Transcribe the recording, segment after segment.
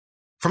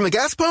From the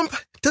gas pump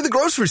to the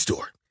grocery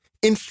store,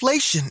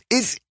 inflation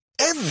is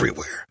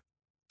everywhere.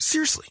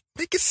 Seriously,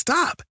 make it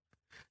stop.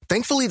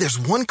 Thankfully, there's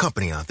one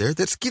company out there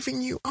that's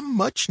giving you a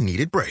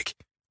much-needed break.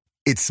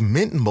 It's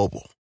Mint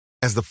Mobile.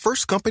 As the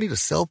first company to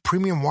sell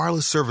premium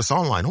wireless service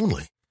online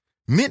only,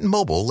 Mint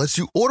Mobile lets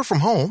you order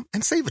from home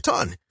and save a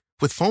ton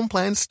with phone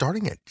plans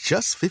starting at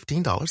just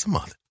 $15 a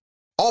month.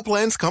 All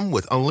plans come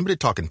with unlimited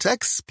talk and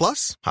text,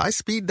 plus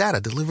high-speed data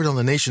delivered on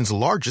the nation's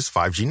largest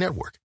 5G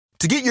network.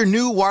 To get your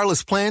new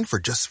wireless plan for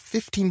just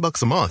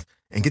 $15 a month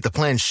and get the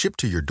plan shipped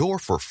to your door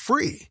for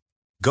free,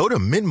 go to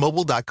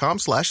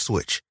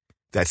mintmobile.com/switch.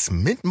 That's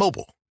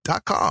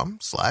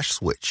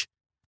mintmobile.com/switch.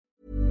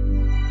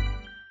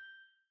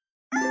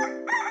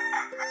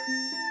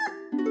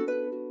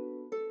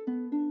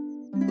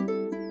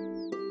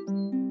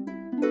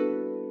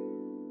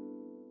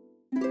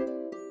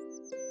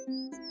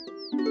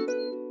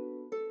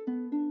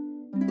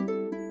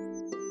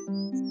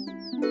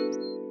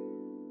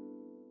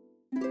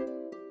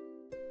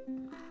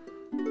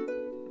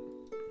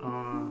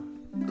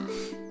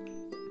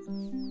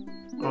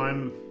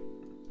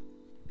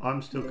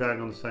 I'm still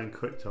going on the same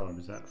quick time.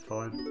 Is that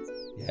fine?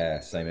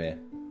 Yeah, same here.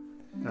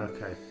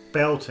 Okay.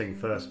 Belting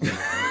first minute.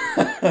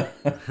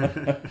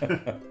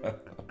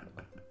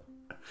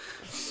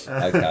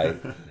 Okay,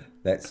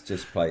 let's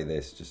just play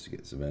this just to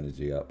get some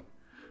energy up.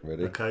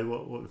 Ready? Okay,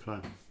 what are we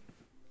playing?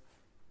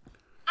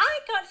 I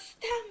got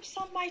stamps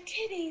on my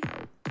titties.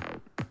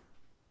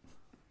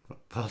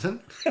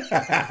 Pardon?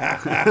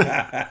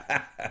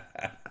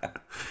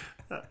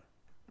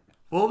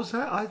 What was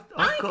that? I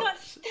got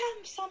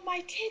stamps on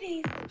my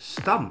titties.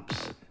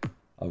 Stumps?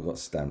 I've got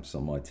stamps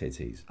on my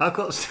titties. I've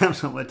got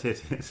stamps on my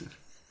titties.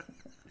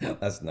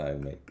 That's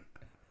Naomi.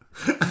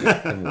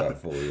 From about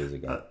 4 years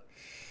ago.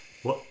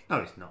 What?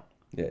 No, it's not.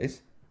 Yeah, it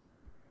is.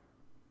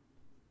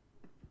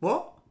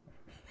 What?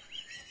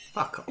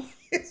 Fuck off.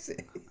 Yes,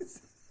 it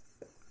is.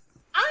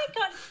 I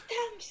got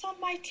stamps on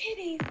my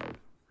titties.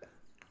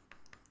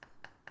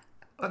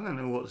 I don't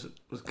know what's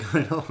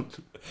going on.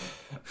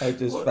 I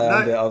just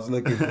found it. I was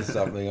looking for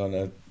something on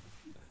a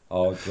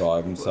hard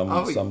drive, and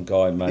some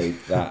guy made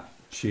that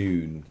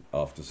tune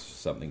after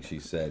something she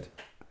said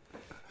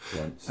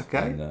once. Okay.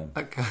 And,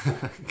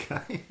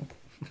 Okay.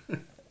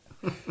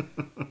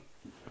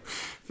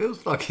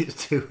 Feels like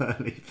it's too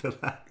early for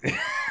that.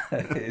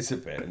 It is a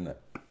bit, isn't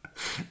it?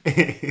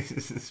 It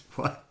is. It's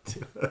quite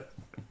too early.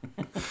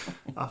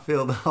 I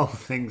feel the whole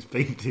thing's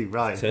been too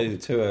right.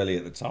 Too early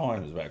at the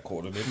time. It was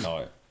about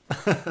midnight.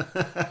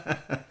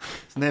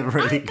 It's never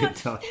really a good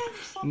time.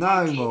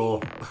 No more.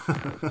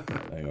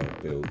 Hang on,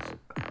 it builds.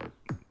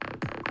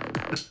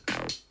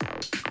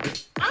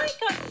 I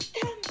got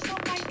stamps on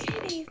my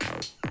titties.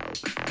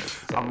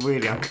 I'm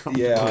really uncomfortable.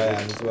 Yeah, I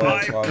am as well.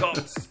 I've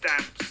got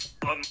stamps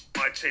on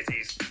my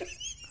titties.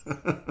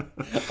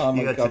 I'm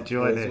you had to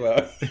join as in.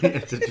 well. You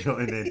had to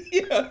join in.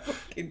 Yeah, I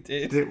fucking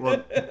did. Didn't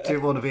want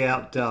to be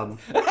outdone.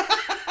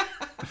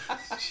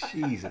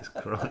 Jesus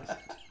Christ.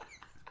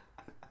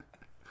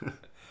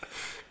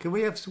 Can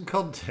we have some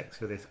context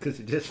for this? Because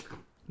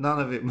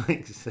none of it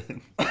makes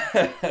sense.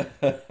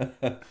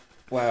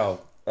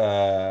 Wow.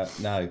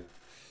 No.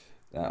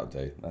 That'll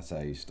do. That's how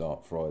you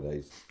start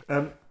Fridays.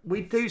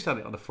 We do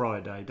something on a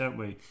Friday, don't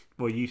we?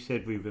 Well, you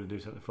said we were going to do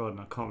something Friday,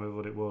 and I can't remember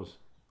what it was.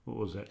 What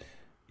was it?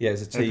 Yeah,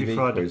 it's a TV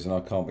quiz, and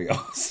I can't be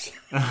asked.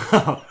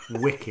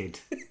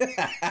 Wicked.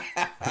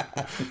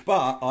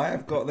 But I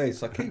have got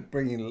this. I keep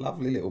bringing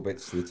lovely little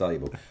bits to the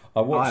table.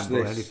 I watched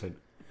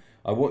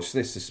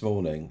this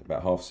morning,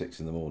 about 6:30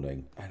 in the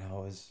morning, and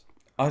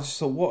I just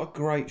thought, what a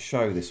great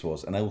show this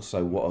was, and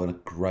also what a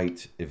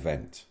great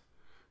event.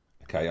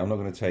 Okay, I'm not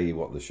going to tell you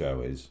what the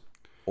show is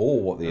or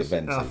what the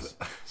event is.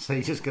 So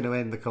you're just going to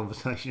end the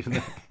conversation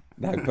there?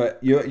 No, but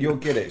you'll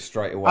get it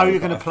straight away. Oh, you're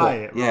going to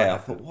play it? Right. Yeah, I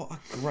thought, what a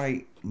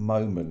great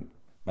moment,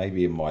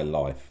 maybe in my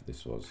life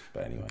this was.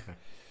 But anyway.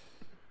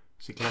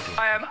 Okay.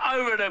 I am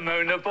over the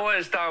moon. The boy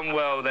has done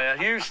well there.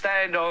 You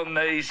stand on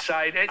these,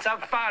 saying it's a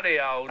funny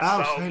old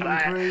song.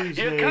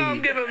 You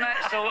can't give them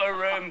that sort of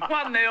room.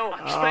 1-0,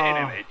 spitting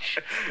image.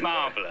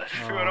 Marvellous.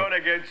 We're on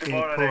again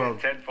tomorrow at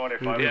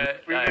 10:45. Yeah,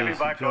 we'll be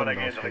back on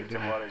again. I think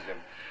tomorrow's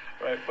them.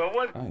 Right, but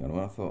what? Hang on,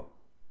 I thought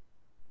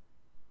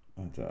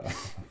I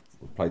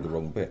played the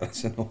wrong bit.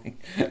 That's annoying.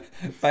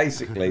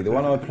 Basically, the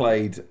one I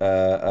played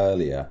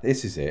earlier.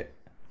 This is it.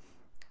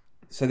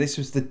 So this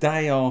was the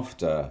day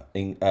after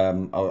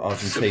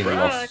Argentina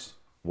lost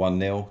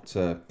 1-0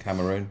 to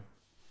Cameroon.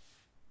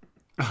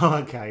 Oh,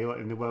 okay.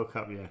 In the World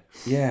Cup, yeah.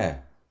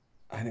 Yeah,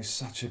 and it's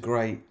such a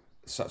great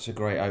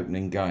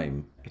opening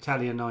game.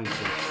 Italia 90.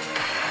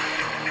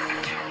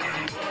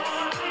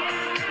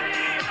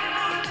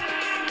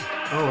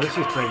 Oh, this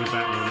is bringing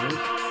back memories.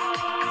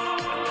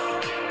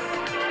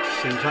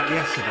 Seems like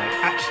yesterday.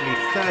 Actually,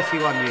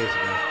 31 years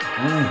ago.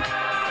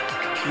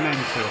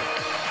 Mental.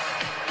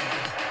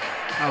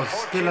 I was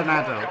still an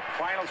adult.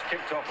 Finals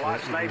kicked off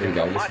last night There in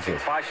you go, dramatic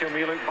fashion.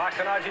 We look back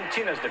on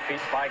Argentina's defeat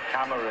by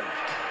Cameroon.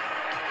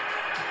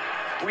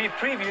 We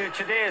preview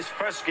today's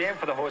first game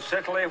for the host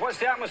Italy. What's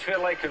the atmosphere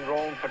like in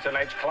Rome for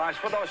tonight's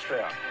clash with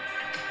Austria?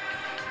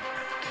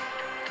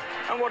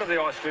 And what of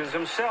the Austrians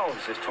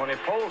themselves? Is Tony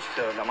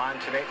Polster the man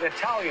to make the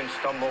Italians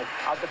stumble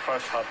at the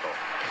first hurdle?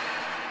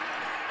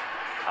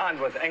 And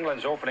with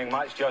England's opening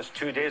match just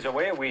 2 days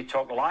away, we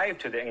talk live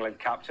to the England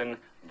captain,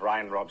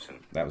 Brian Robson.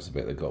 That was the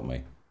bit that got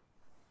me.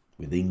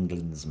 With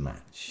England's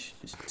match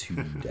just 2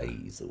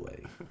 days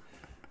away,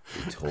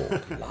 we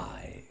talk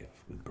live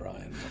with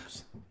Brian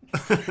Robson.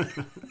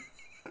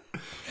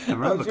 I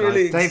was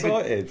really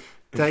excited.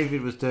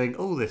 David was doing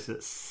all this at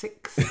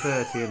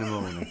 6:30 in the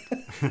morning.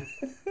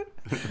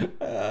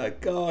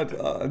 God,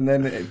 and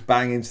then it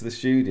bang into the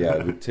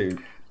studio with two.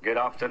 Good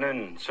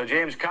afternoon. So,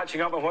 James,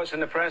 catching up on what's in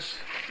the press?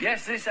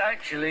 Yes, this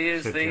actually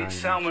is the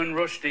Salman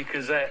Rushdie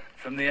Gazette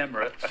from the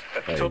Emirates.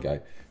 There you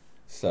go.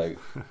 So,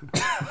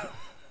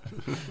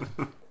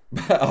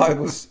 I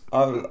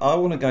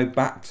want to go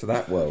back to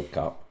that World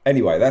Cup.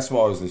 Anyway, that's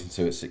what I was listening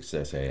to at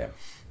 6:30 a.m.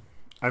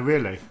 Oh,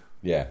 really?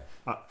 Yeah.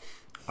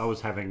 I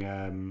was having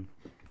a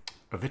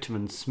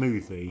vitamin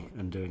smoothie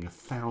and doing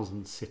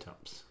 1,000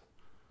 sit-ups.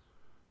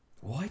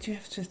 Why do you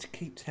have to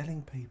keep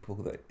telling people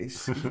that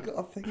you've got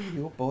a thing in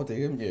your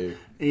body, haven't you?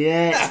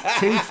 Yeah, it's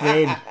too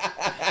thin.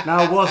 No,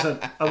 I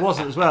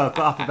wasn't as well. I got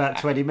up about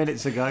 20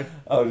 minutes ago.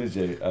 Oh, did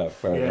you?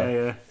 Fair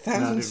enough. Yeah.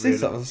 1,000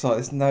 sit-ups. I was like,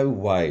 there's no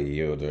way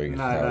you're doing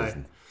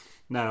 1,000.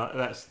 No,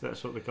 that's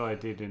what the guy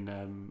did in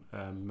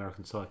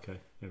American Psycho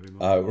every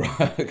morning. Oh,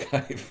 right.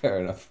 Okay,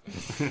 fair enough.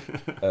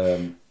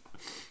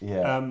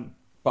 Yeah.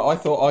 But I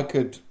thought I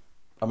could...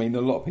 I mean,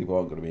 a lot of people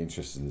aren't going to be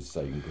interested in the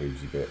Satan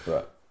Greavsie bit,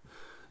 but...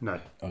 No.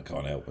 I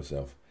can't help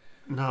myself.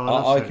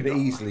 No, I could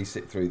easily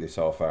sit through this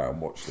half hour and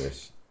watch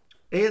this.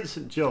 Ian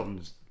St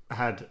John's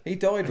had... He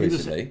died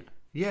recently.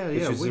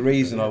 Which was the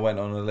reason I went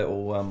on a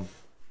little...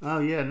 Oh,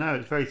 yeah, no,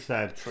 it's very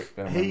sad.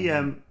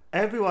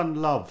 Everyone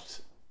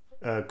loved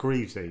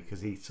Greavsie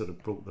because he sort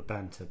of brought the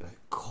banter back.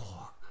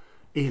 God,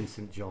 Ian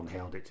St John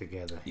held it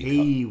together.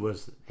 He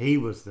was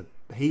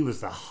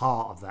the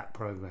heart of that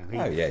programme.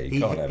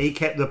 He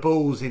kept the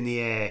balls in the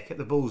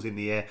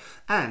air,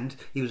 and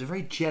he was a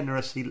very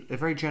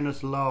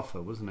generous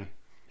laugher, wasn't he?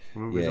 He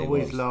was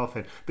always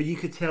laughing, but you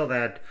could tell they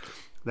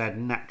had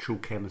natural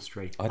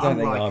chemistry. I don't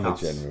think I'm a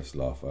generous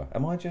laugher.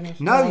 Am I generous?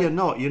 No, you're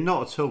not. You're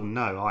not at all.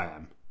 No, I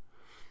am.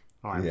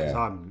 Because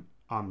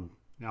I'm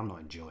not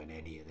enjoying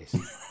any of this.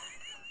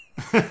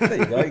 There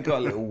you go. You got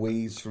a little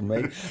wheeze from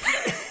me.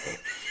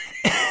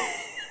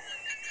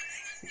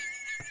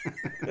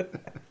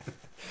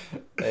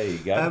 There you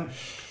go.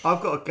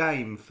 I've got a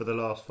game for the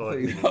last 5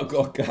 minutes. I've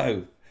got to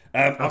go.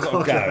 I've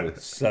got to go.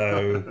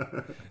 So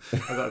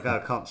I've got to go. I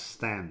can't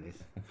stand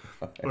this.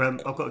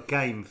 I've got a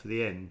game for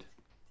the end.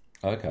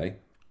 Okay.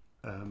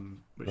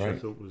 Which I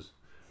thought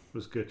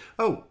was good.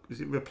 Oh,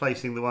 is it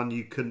replacing the one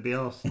you couldn't be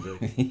asked to do?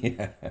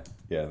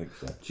 Yeah, I think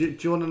so. Do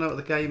you want to know what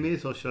the game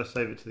is, or should I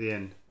save it to the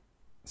end?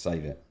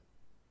 Save it.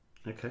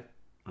 Okay.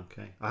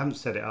 I haven't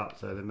set it up,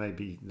 so there may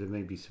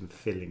be some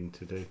filling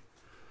to do.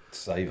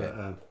 Save it.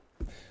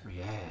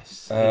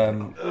 Yes.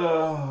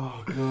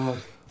 Oh God.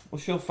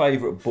 What's your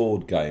favourite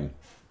board game?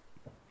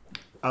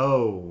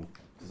 Oh,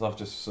 because I've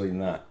just seen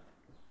that.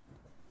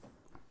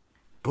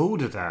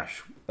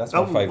 Balderdash. That's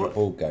my favourite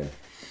board game.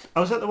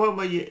 Oh, is that the one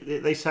where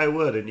they say a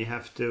word and you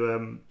have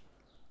to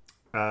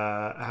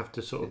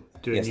sort of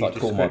do a new like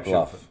Call My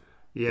Bluff.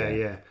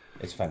 Yeah.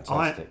 It's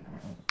fantastic.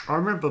 I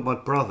remember my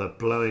brother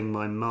blowing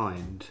my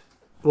mind,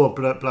 well,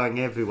 blowing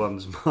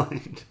everyone's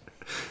mind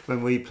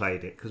when we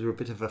played it, because we're a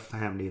bit of a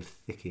family of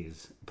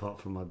thickies,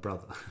 apart from my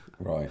brother.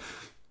 Right.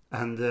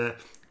 And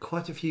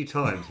quite a few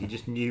times he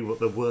just knew what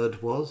the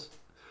word was.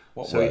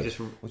 What word?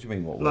 What do you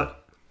mean, what word? Like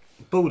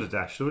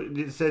Balderdash. So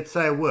it said,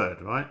 say a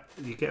word, right?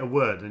 You get a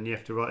word and you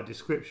have to write a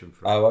description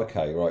for it. Oh,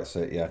 okay, right.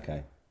 So, yeah,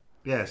 okay.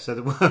 Yeah, so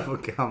the word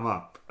would come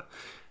up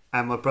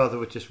and my brother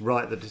would just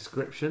write the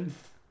description.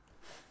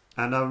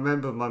 And I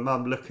remember my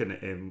mum looking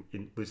at him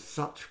with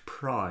such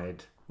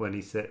pride when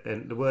he said,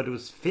 and the word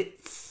was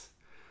Fitz.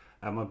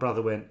 And my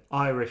brother went,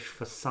 Irish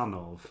for son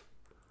of.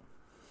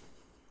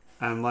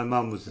 And my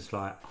mum was just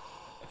like...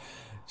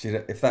 Do you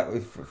know, if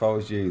I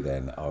was you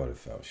then, I would have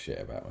felt shit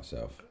about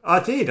myself. I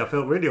did. I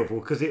felt really awful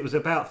because it was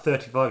about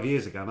 35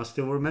 years ago and I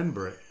still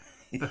remember it.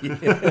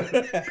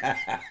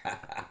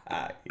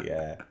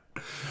 Yeah.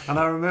 And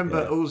I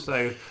remember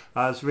also,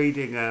 I was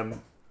reading...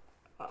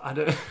 I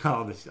don't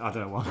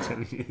know why I'm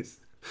telling you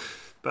this,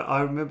 but I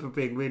remember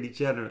being really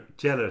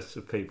jealous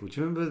of people. Do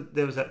you remember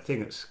there was that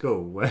thing at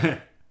school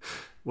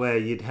where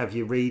you'd have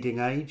your reading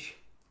age?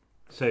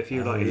 So if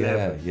you're like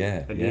 11,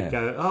 you'd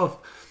go,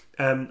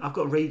 I've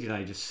got a reading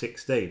age of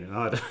 16, and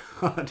I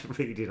had a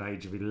reading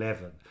age of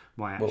 11,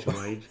 my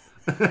actual age,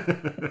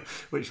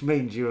 which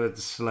means you're a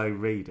slow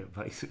reader,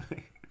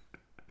 basically.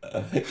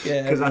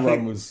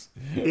 Everyone was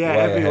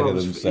ahead of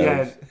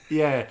themselves.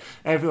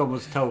 Everyone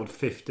was told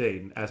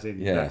 15, as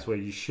in that's where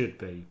you should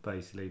be,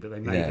 basically. But they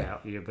made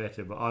out you're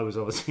better. But I was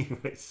obviously a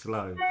bit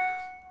slow.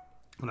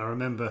 And I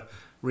remember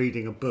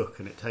reading a book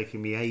and it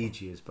taking me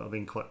ages, but I've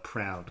been quite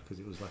proud because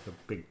it was like a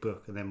big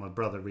book. And then my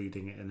brother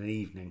reading it in an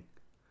evening.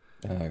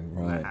 Oh,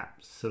 right. That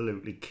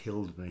absolutely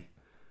killed me.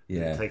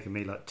 It's taken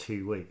me like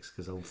 2 weeks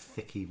because old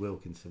Thickie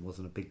Wilkinson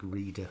wasn't a big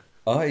reader.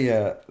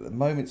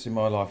 Moments in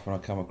my life when I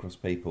come across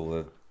people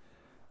that,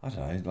 I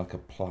don't know, like a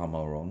plumber,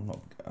 or I'm not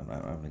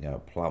having to go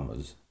at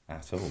plumbers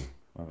at all.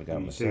 I'm having to go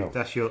at myself.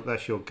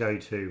 That's your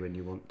go-to when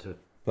you want to.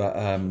 But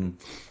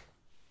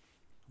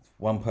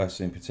one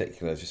person in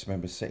particular, I just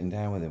remember sitting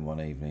down with him one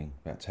evening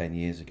about 10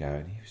 years ago,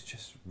 and he was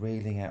just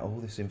reeling out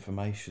all this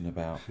information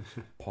about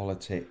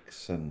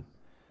politics and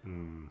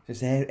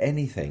just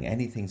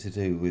anything to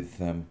do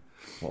with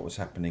what was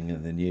happening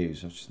in the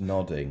news. I was just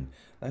nodding.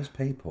 Those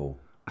people.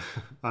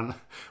 Well,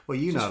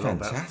 you know a lot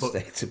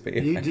fantastic to be.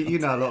 You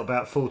know a lot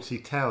about 40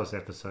 Towers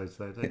episodes,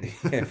 though, don't you?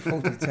 Yeah,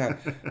 40 Towers.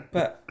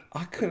 But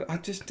I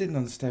just didn't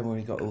understand where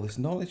he got all this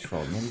knowledge from.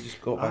 And then he just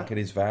got back in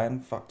his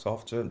van, fucked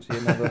off to empty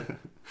another.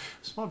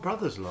 It's my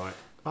brother's like.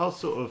 I'll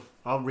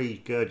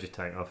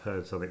regurgitate. I've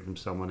heard something from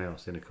someone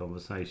else in a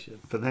conversation,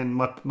 but then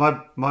my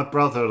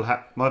brother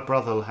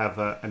will have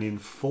an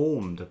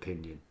informed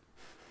opinion.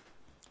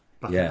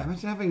 Like,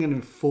 imagine having an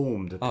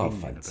informed opinion. Oh,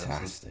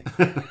 fantastic!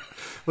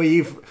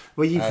 You've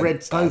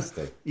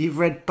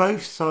read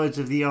both sides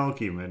of the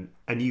argument,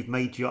 and you've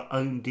made your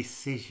own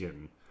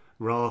decision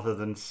rather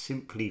than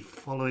simply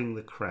following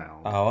the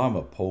crowd. Oh, I'm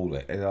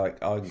appalled. Like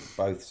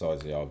both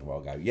sides of the argument,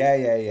 I'll go,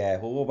 yeah.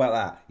 Well, what about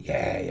that?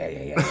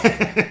 Yeah.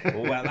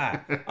 What about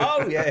that?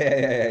 Oh,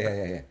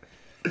 yeah.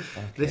 Okay,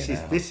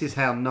 this is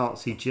how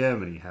Nazi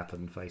Germany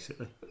happened,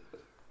 basically.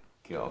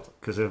 God,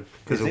 because of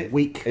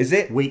weak. Is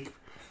it weak?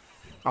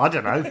 I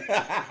don't know.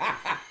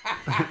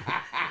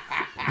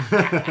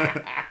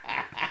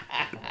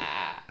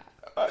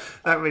 I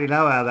don't really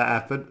know how that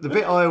happened. The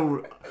bit I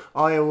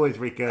always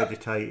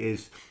regurgitate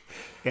is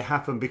it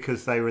happened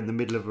because they were in the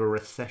middle of a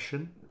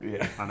recession.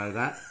 Yeah, I know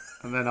that.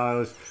 And then I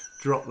always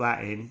drop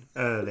that in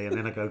early, and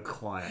then I go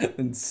quiet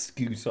and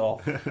scoot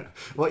off.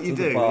 What you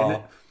do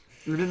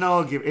in an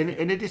argument,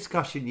 in a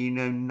discussion you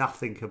know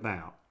nothing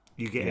about,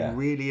 you get in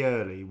really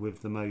early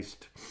with the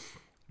most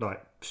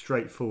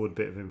straightforward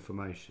bit of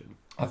information.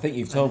 I think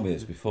you've told me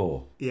this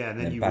before. Yeah, and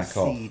then you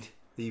recede.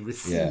 You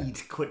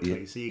recede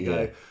quickly, so you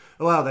go,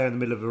 "Oh, well, they're in the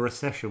middle of a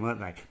recession, weren't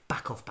they?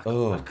 Back off, back off."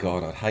 Oh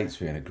God, I'd hate to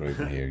be in a group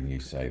and hearing you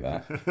say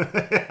that,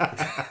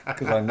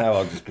 because I know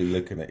I'll just be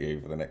looking at you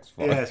for the next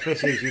 5. Yeah,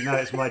 especially as you know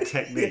it's my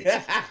technique.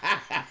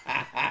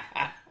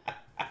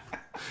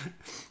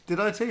 Did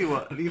I tell you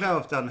what? You know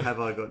I've done Have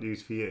I Got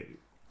News For You?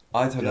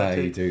 I don't know how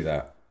you do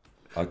that.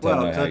 I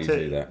don't know how you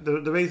do that.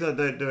 The reason I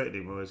don't do it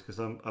anymore is because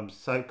I'm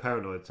so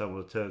paranoid someone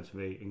will turn to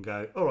me and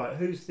go, "All right,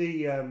 who's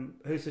the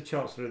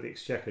Chancellor of the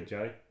Exchequer,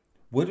 Joe?"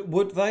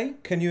 Would they?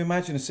 Can you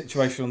imagine a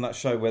situation on that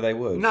show where they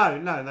would? No,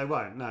 they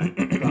won't.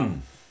 No,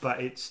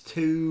 but it's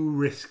too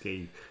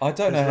risky. I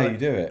don't know how you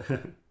do it.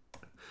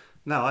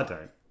 No, I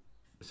don't.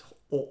 It's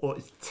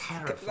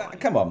terrifying.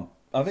 Come on,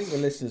 I think the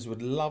listeners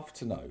would love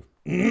to know.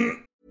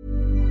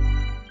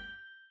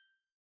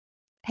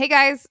 Hey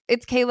guys,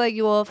 it's Kayla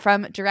Ewell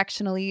from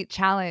Directionally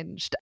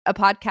Challenged, a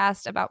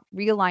podcast about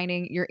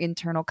realigning your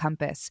internal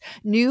compass.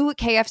 New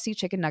KFC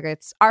chicken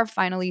nuggets are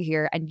finally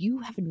here, and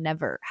you have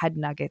never had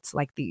nuggets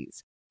like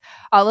these.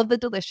 All of the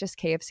delicious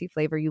KFC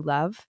flavor you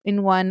love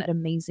in one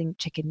amazing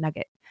chicken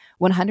nugget.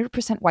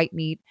 100% white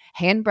meat,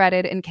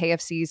 hand-breaded in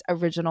KFC's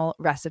original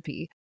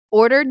recipe.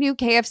 Order new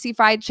KFC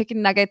fried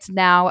chicken nuggets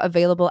now,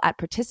 available at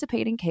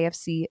participating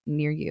KFC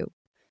near you.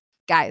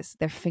 Guys,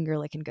 they're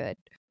finger-licking good.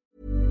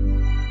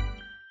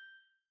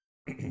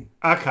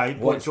 Okay,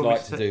 what it's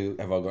like to do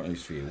Have I Got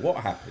News For You? What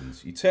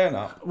happens? You turn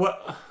up.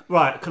 Well,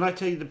 right. Can I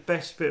tell you the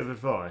best bit of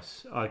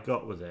advice I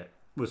got with it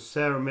was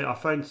Sarah. I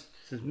phoned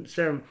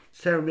Sarah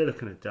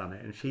Millican had done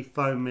it, and she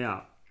phoned me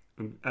up.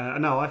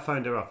 No, I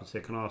phoned her up and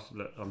said, "Can I ask?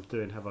 Look, I'm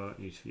doing Have I Got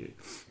News For You?"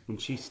 And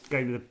she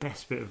gave me the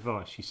best bit of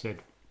advice. She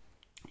said,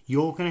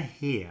 "You're going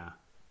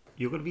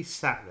to be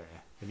sat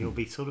there, and you'll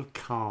be sort of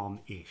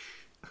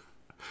calm-ish."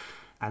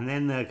 And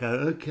then they'll go,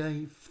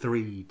 "Okay,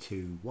 3,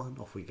 2, 1,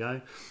 off we go."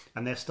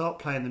 And they'll start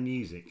playing the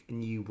music,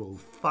 and you will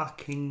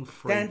fucking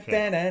freak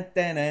out.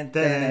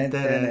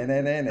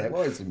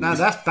 No,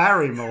 that's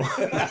Barrymore.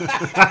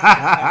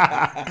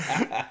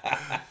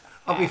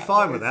 I'll be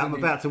fine with that. I'm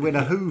about to win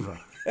a Hoover.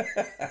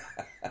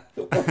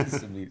 What's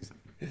the music?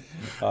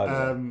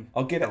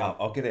 I'll get it up.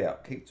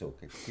 Keep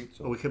talking.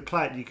 Or we could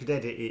play it. You could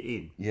edit it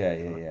in.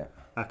 Yeah.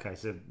 Okay,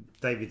 so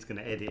David's going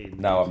to edit in.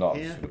 No, I'm not.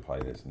 I'm just going to play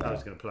this. No. I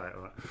was going to play it,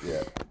 all right.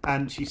 Yeah.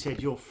 And she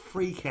said, "You'll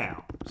freak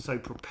out, so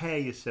prepare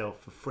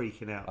yourself for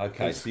freaking out."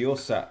 Okay, so you're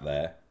sat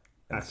there,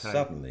 and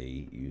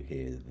suddenly you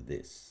hear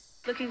this.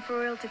 Looking for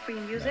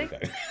royalty-free music? No,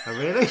 oh,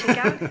 really? So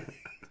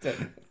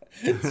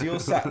you're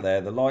sat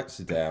there, the lights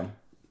are down.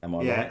 Am I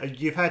right? Yeah,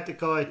 you've had the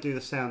guy do the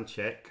sound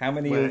check. How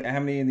many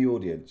in the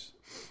audience?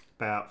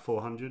 About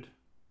 400.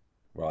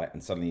 Right,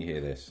 and suddenly you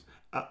hear this.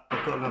 I've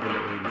got another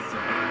little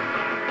insight.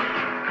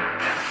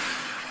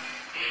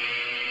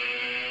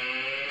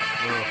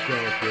 Oh,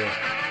 God, yeah.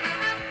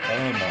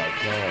 Oh, my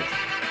God.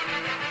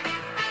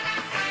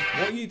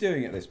 What are you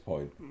doing at this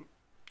point?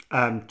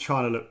 Trying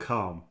to look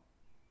calm.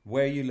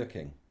 Where are you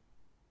looking?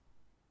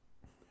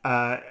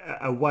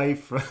 Away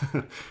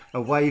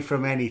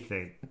from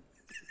anything.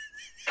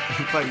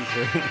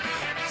 Basically,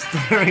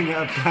 staring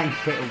at a blank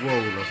bit of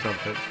wall or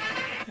something.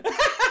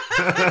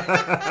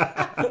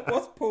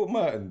 What's Paul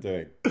Merton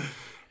doing?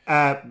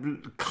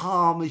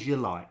 Calm as you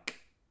like.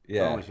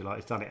 Yeah. Calm as you like.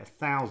 He's done it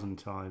 1,000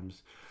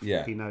 times.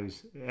 Yeah. He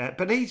knows.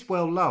 But he's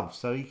well loved,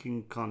 so he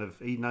can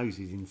he knows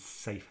he's in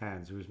safe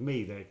hands. Whereas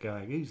me, they're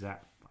going, who's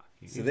that?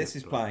 So this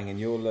is playing, and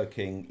you're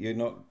looking. You're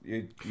not.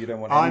 You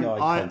don't want any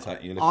eye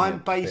contact. You're looking at a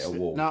bit of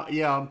wall. No,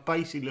 yeah, I'm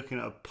basically looking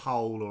at a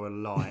pole or a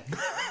light.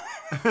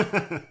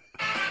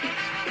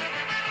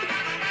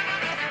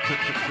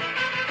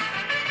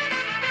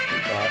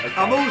 Right, okay.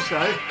 I'm also,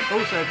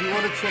 if you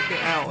want to check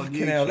it out on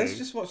YouTube. Hell, let's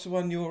just watch the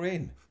one you're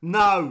in.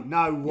 No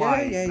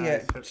way.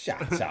 Yeah.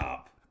 Shut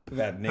up. We've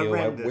had Neil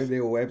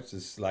Webster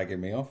slagging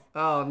me off.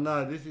 Oh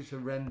no, this is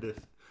horrendous.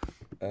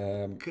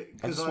 I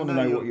just want to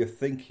know what you're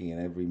thinking in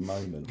every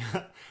moment.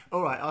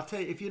 All right, I'll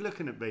tell you. If you're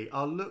looking at me,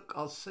 I'll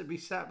be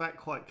sat back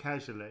quite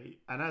casually,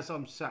 and as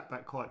I'm sat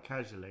back quite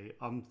casually,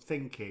 I'm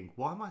thinking,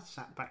 why am I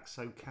sat back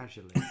so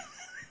casually?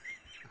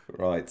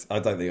 Right, I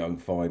don't think I can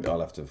find. I'll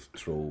have to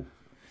trawl.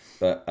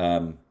 But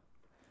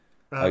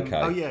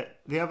okay. Oh yeah,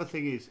 the other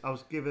thing is, I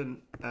was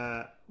given,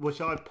 which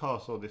I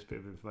pass on this bit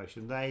of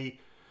information. They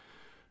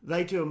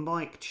do a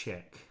mic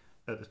check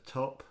at the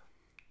top,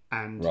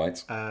 and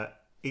right.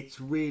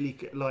 It's really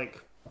good.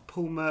 Like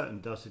Paul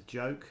Merton does a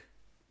joke,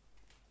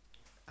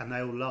 and they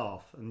all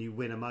laugh, and you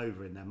win them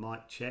over in their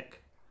mic check.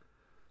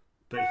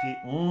 But if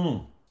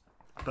you,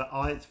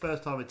 it's the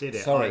first time I did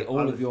it. Sorry,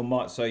 all of your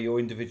mics. So your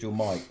individual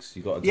mics,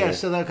 you got to do. Yeah,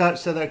 so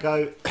they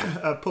go.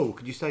 Paul,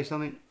 could you say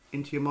something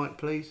into your mic,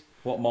 please?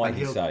 What might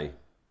he say?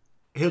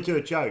 He'll do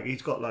a joke.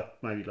 He's got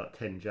maybe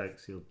 10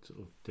 jokes. He'll sort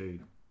of do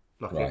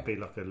it'd be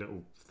like a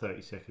little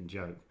 30-second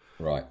joke.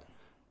 Right.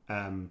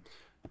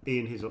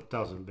 Ian Hislop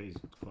doesn't, but he's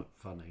quite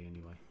funny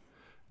anyway.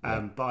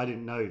 But I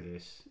didn't know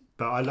this.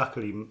 But I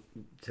luckily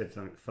said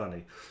something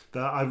funny.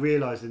 But I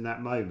realised in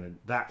that moment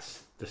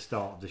that's the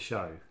start of the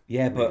show.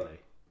 Yeah, really. But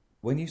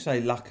when you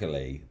say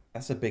luckily,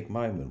 that's a big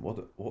moment.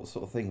 What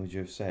sort of thing would you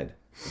have said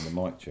in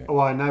the mic check? Oh,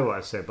 I know what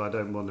I said, but I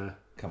don't want to.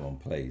 Come on,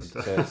 please.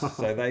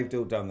 So they've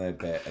all done their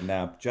bit, and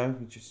now Joe,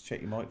 can you just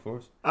check your mic for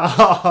us?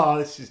 Oh,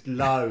 this is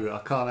low. I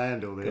can't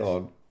handle this. Go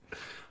on.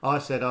 I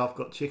said I've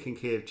got chicken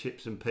Kiev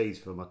chips and peas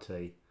for my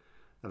tea.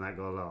 And that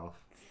got a laugh,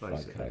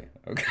 basically.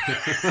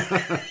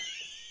 Okay.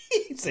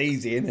 It's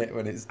easy, isn't it,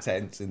 when it's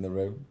tense in the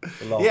room?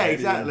 Yeah,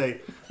 exactly.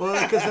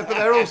 Well, but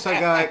they're also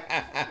going...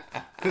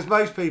 Because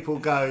most people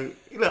go,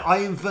 look,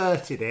 I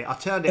inverted it. I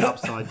turned it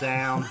upside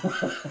down.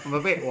 I'm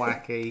a bit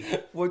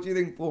wacky. What do you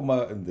think Paul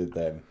Merton did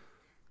then?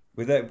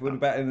 Would that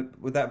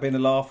have been a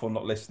laugh or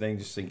not listening,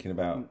 just thinking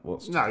about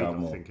what's to come? No,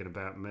 he's not thinking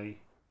about me.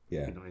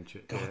 Yeah. You're not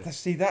interested. God,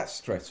 see, that's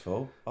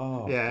stressful.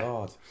 Oh, yeah.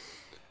 God.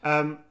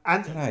 And I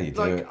don't know how you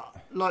do it.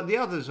 Like the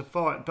others are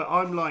fine, but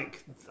I'm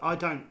like, I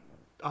don't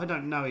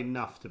know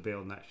enough to be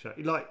on that show.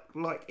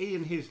 Like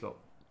Ian Hislop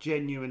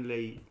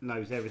genuinely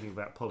knows everything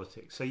about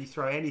politics. So you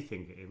throw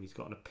anything at him, he's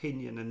got an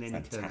opinion, and then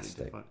he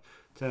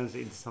turns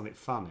it into something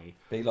funny.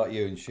 Be like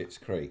you in Schitt's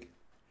Creek.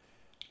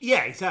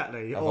 Yeah,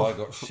 exactly. Have I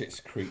got Schitt's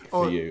Creek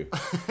for you?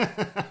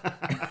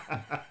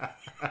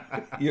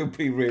 You'll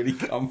be really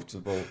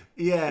comfortable.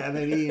 Yeah, and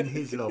then Ian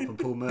Hislop and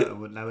Paul Merton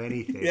wouldn't know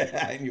anything.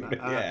 Yeah,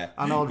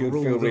 and I'd you'd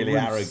feel really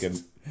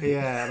arrogant.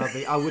 Yeah,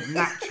 and I would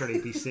naturally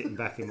be sitting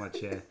back in my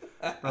chair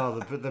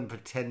rather than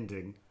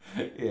pretending.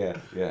 Yeah.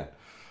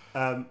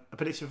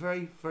 But it's a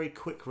very, very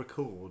quick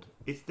record.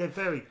 They're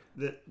very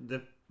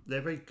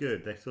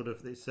good. They're sort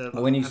of.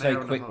 When you say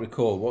quick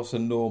record, what's a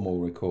normal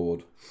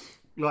record?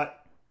 Like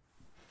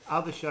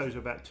other shows are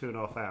about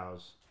 2.5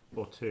 hours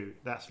or 2.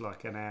 That's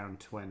like an hour and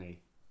 20.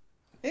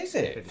 Is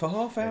it for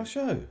half-hour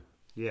show?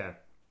 Yeah.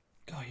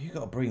 God, you got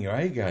to bring your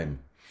A game.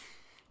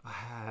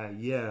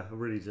 Yeah, I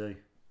really do.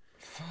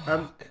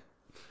 Fuck.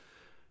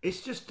 It's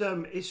just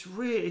it's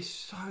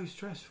so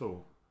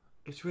stressful.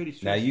 It's really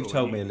stressful. Now you've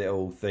told me a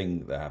little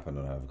thing that happened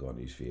on Have Got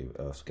News for You.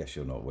 I guess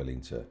you're not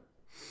willing to.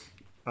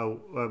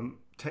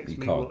 Text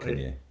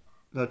me.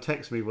 No,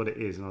 text me what it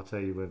is, and I'll tell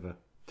you whether.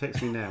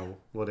 Text me now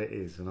what it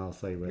is, and I'll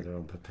say whether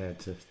I'm prepared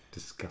to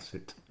discuss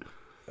it.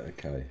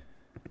 Okay.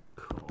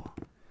 Cool.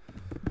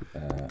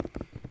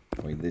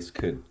 I mean, this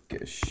could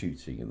get us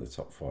shooting in the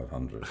top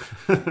 500.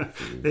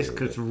 This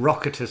could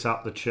rocket us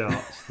up the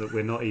charts that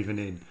we're not even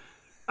in.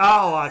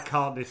 Oh, I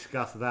can't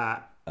discuss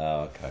that.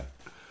 Oh, okay.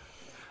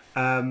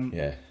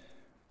 Yeah.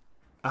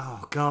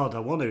 Oh God, I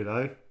want to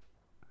though.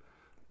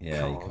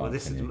 Yeah, God, you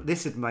can't.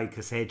 This would make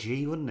us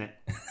edgy, wouldn't it?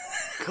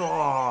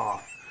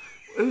 God.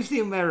 Who's the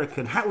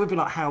American? We'd be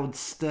like Howard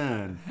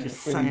Stern,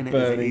 just saying it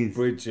as it is.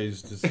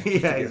 Bridges to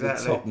get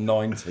exactly. The top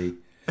 90.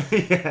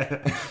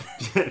 Yeah,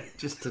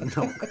 just to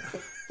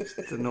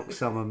knock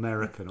some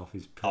American off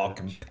his perch. Our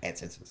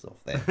competitors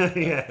off there.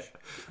 Yeah,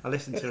 I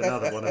listened to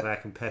another one of our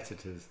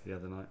competitors the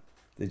other night.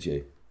 Did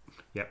you?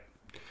 Yep.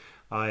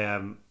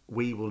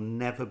 We will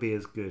never be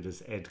as good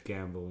as Ed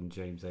Gamble and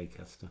James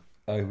Acaster.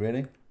 Oh,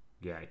 really?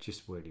 Yeah, it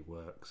just really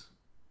works.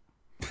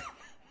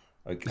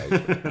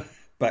 Okay.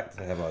 Back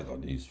to Have I Got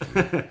News for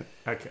You?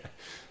 Okay.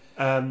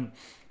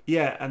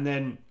 Yeah, and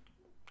then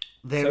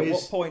At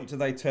what point do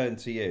they turn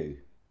to you?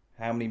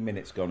 How many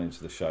minutes gone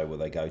into the show will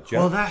they go, Joe?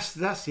 Well,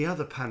 that's the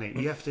other panic.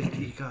 You have to.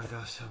 You go,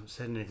 gosh, I haven't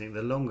said anything.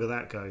 The longer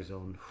that goes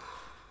on.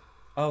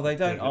 Oh, they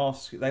don't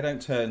ask. They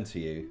don't turn to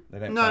you. They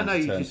don't. No,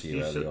 you turn to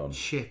you early on.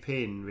 Chip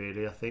in,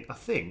 really. I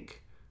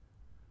think.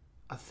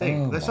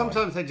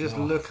 Sometimes they just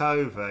look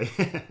over.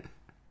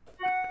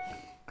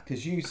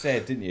 Because you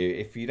said, didn't you?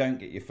 If you don't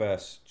get your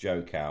first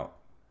joke out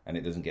and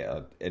it doesn't get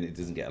a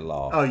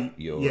laugh,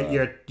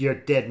 you're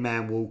a dead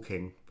man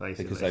walking,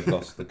 basically. Because they've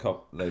lost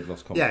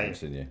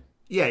confidence in you.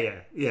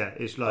 Yeah.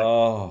 It's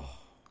like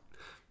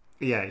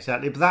yeah,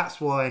 exactly. But that's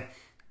why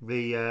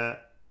the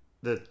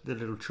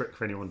little trick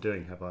for anyone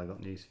doing Have I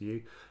Got News for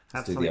You?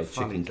 Have do the old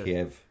Chicken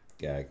Kiev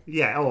gag.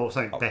 Yeah, or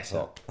something better.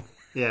 Top.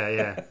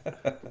 Yeah.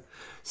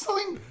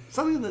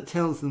 something that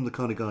tells them the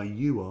kind of guy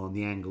you are and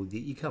the angle that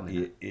you come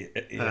in.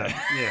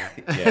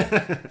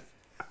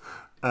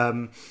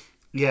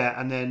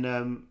 Yeah, and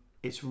then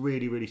it's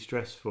really, really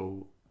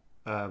stressful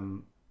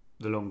the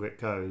longer it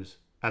goes.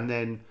 And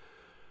then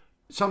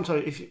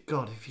sometimes, if you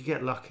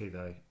get lucky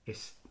though,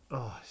 it's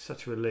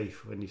such a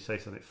relief when you say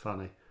something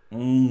funny.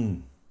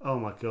 Oh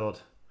my God!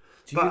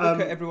 Do you look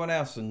at everyone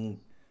else and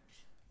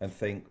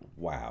think,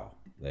 "Wow,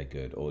 they're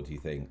good," or do you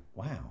think,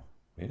 "Wow,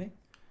 really"?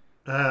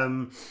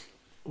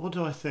 What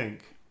do I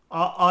think?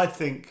 I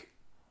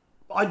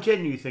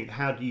genuinely think,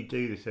 how do you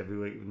do this every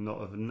week and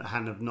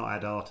have not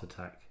had a heart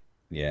attack?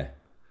 Yeah.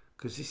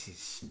 Because this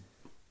is...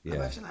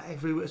 Imagine that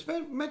every week.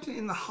 Imagine it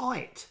in the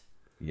height.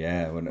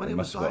 Yeah, when it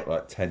must have got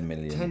like 10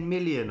 million. 10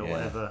 million or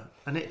whatever.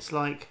 And it's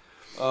like,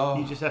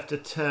 you just have to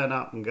turn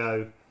up and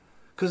go...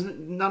 Because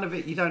none of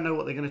it, you don't know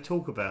what they're going to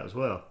talk about as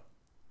well.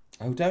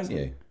 Oh, don't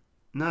you?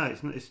 No,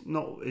 it's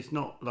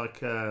not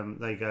like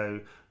they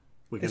go...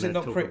 Is it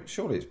not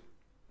surely it's...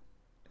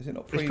 Is it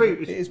not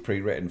it is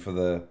pre-written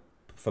for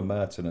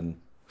Merton and...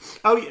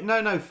 Oh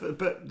no,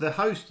 but the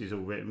host is all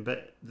written,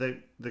 but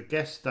the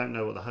guests don't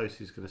know what the host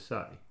is going to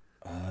say.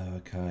 Oh,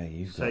 okay,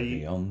 you've got to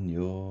be on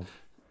your...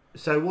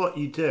 So what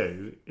you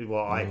do,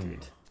 what I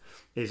did,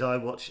 is I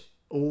watch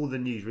all the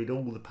news, read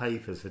all the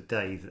papers for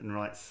days and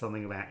write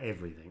something about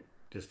everything,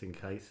 just in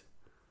case.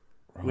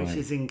 Right. Which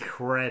is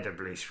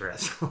incredibly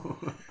stressful.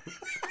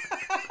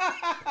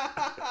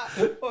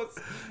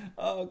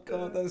 Oh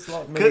God, that's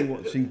like me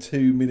watching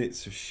 2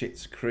 minutes of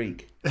Schitt's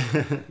Creek.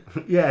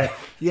 Yeah.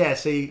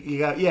 So you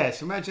go,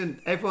 so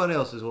imagine everyone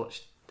else has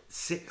watched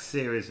 6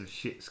 series of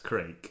Schitt's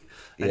Creek.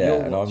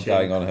 And I'm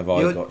going on, have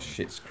I got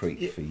Schitt's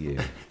Creek for you?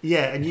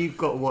 Yeah, and you've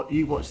got what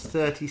you watch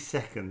 30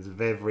 seconds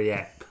of every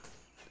ep,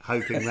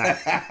 hoping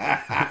that.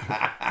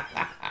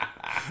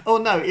 Oh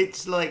no,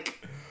 it's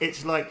like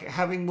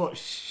having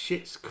watched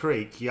Schitt's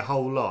Creek your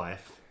whole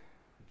life.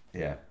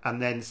 Yeah. And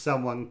then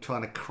someone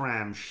trying to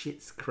cram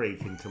Schitt's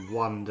Creek into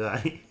one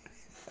day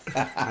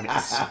and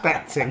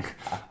expecting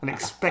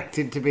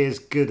to be as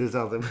good as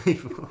other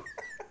people.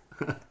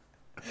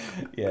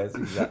 Yeah, it's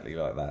exactly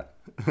like that.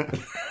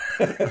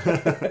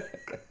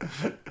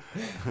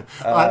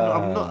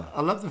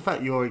 I love the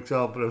fact your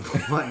example of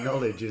my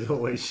knowledge is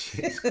always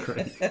Schitt's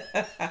Creek.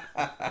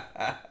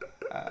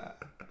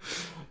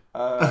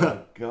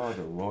 Oh, God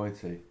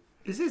almighty.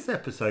 Is this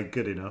episode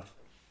good enough?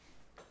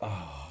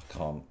 Oh,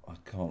 I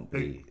can't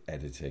be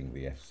editing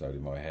the episode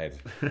in my head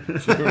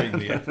during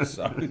the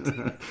episode.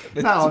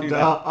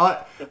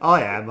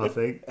 I am. I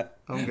think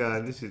I'm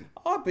going. This is.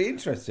 I'd be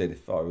interested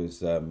if I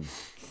was. All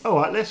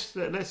right, let's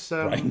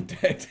brain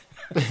dead.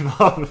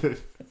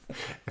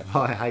 If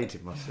I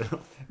hated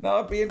myself. No,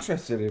 I'd be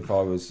interested if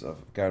I was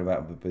going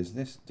about the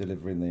business,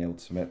 delivering the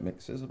ultimate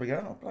mixers. I'd be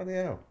going, oh bloody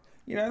hell!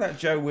 You know that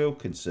Joe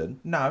Wilkinson?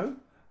 No,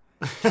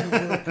 Joe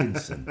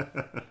Wilkinson.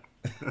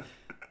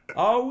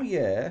 Oh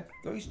yeah,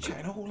 he's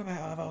chatting all about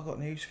have I got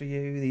news for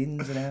you, the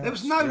ins and outs. There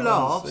was no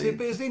laughs, but it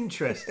was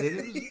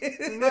interesting. It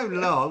was no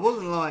laugh. It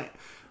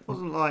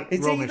wasn't like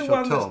Is he the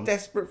one that's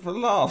desperate for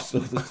laughs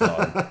all the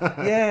time?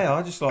 Yeah,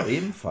 I just like the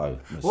info.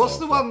 What's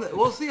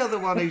the other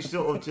one who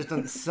sort of just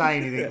doesn't say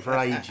anything for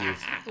ages?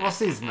 What's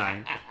his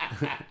name?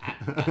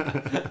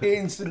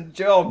 Ian St.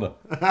 John.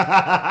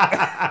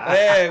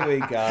 There we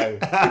go.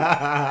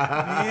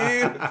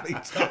 Beautifully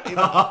tied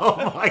up.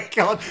 Oh my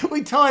God,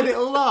 we tied it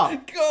all up.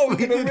 God, we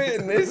could have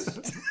written this.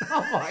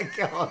 Oh my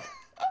God.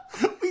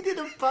 We did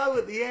a bow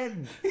at the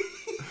end.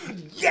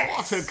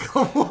 Yes!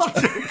 What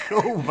a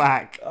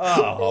callback.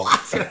 Oh,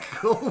 what a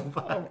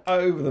callback. I'm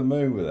over the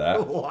moon with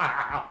that.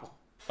 Wow.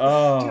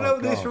 Oh, do you know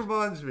what God. This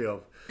reminds me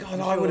of? God,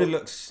 I would have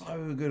looked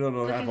so good on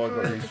Have I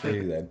Got News for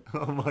You then.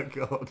 Oh my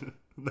God.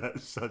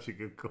 That's such a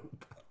good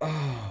callback.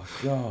 Oh,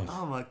 God.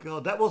 Oh my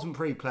God. That wasn't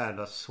pre-planned.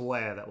 I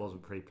swear that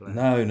wasn't pre-planned.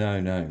 No.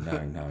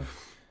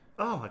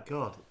 Oh my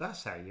God.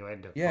 That's how you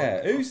end up.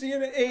 Yeah. Who's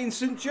the Ian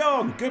St.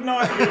 John? Good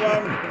night,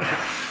 everyone.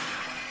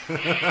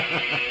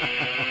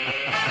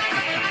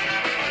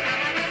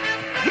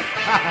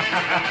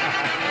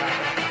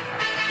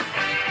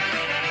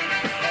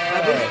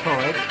 At this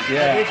point,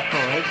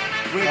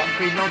 We'd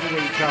be nodding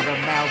at each other,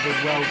 mouthing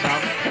well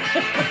done.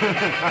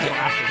 That's what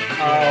happens.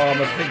 Oh, I'm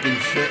a thinking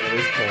shit at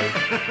this point.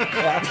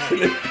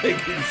 Absolute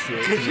thinking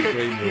shit in the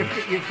green room.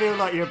 You feel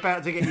like you're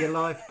about to get your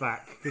life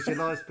back because your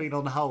life's been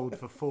on hold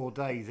for 4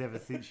 days ever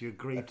since you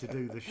agreed to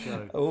do the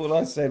show. All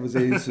I said was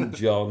Ian St.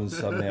 John, and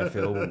suddenly I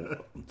feel on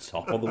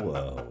top of the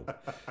world.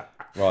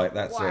 Right,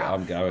 that's it.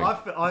 I'm going.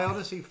 I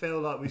honestly feel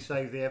like we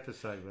saved the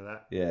episode with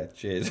that. Yeah,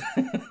 cheers.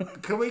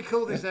 Can we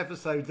call this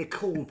episode the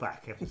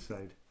callback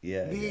episode?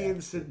 Yeah. The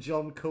Ian St.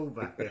 John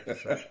callback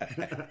episode.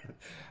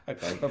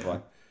 Okay, bye-bye.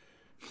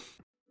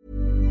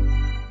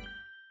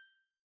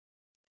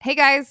 Hey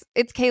guys,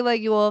 it's Kayla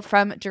Ewell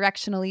from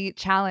Directionally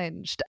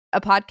Challenged, a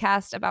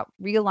podcast about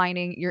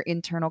realigning your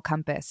internal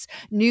compass.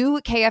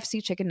 New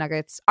KFC chicken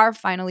nuggets are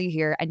finally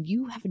here, and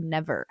you have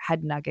never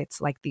had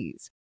nuggets like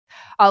these.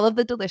 All of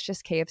the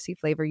delicious KFC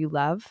flavor you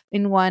love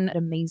in one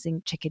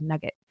amazing chicken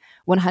nugget.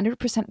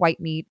 100% white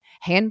meat,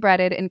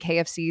 hand-breaded in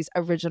KFC's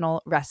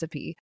original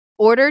recipe.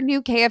 Order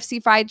new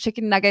KFC fried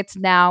chicken nuggets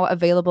now,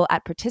 available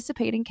at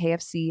participating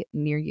KFC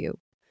near you.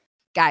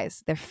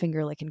 Guys, they're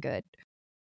finger-licking good.